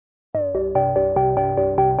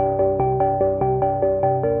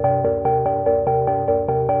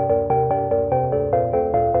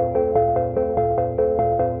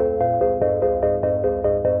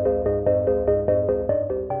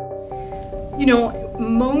You know,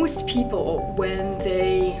 most people, when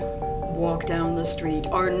they walk down the street,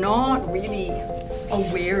 are not really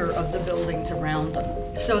aware of the buildings around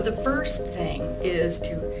them. So the first thing is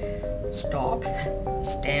to stop,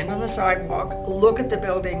 stand on the sidewalk, look at the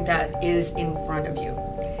building that is in front of you.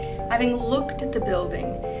 Having looked at the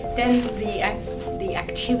building, then the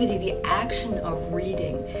activity, the action of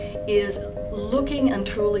reading is looking and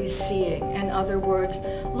truly seeing. In other words,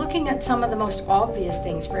 looking at some of the most obvious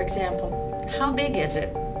things. For example, how big is it?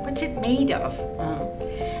 What's it made of?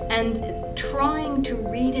 And trying to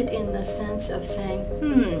read it in the sense of saying,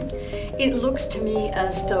 it looks to me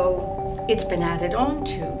as though it's been added on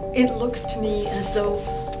to. It looks to me as though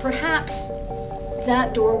perhaps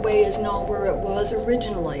that doorway is not where it was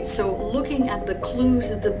originally. So looking at the clues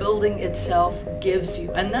that the building itself gives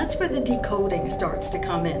you. And that's where the decoding starts to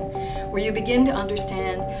come in, where you begin to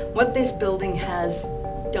understand what this building has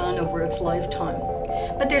done over its lifetime.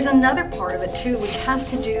 But there's another part of it too, which has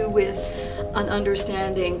to do with an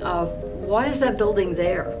understanding of why is that building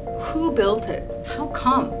there? Who built it? How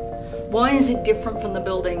come? Why is it different from the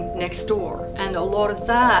building next door? And a lot of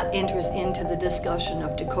that enters into the discussion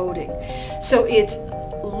of decoding. So it's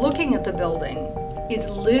looking at the building, it's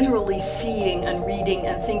literally seeing and reading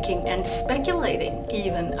and thinking and speculating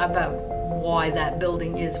even about why that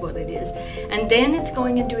building is what it is. And then it's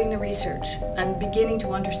going and doing the research and beginning to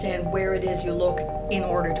understand where it is you look in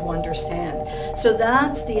order to understand. So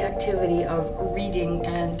that's the activity of reading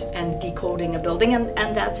and decoding a building,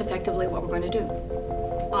 and that's effectively what we're going to do.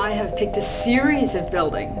 I have picked a series of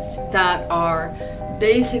buildings that are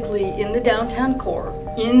basically in the downtown core,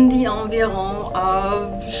 in the environ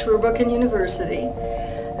of Sherbrooke University,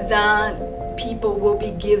 that people will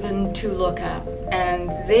be given to look at.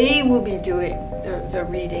 And they will be doing the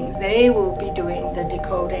reading, they will be doing the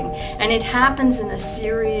decoding. And it happens in a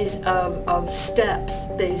series of steps,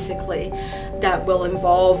 basically, that will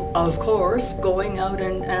involve, of course, going out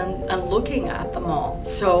and looking at them all.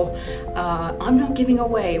 So I'm not giving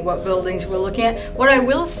away what buildings we're looking at. What I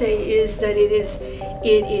will say is that it's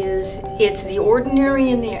the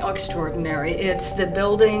ordinary and the extraordinary. It's the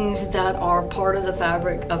buildings that are part of the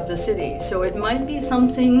fabric of the city. So it might be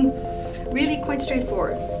something really quite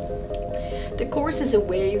straightforward. The course is a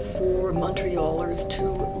way for Montrealers to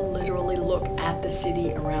literally look at the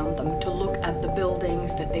city around them, to look at the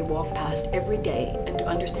buildings that they walk past every day and to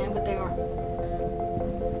understand what they are.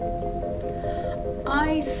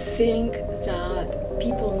 I think that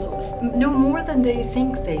people know more than they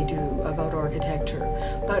think they do about architecture,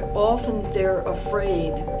 but often they're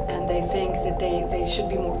afraid and they think that they should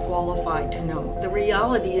be more qualified to know. The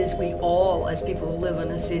reality is we all, as people who live in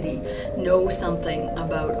a city, know something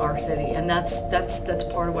about our city, and that's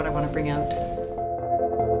part of what I want to bring out.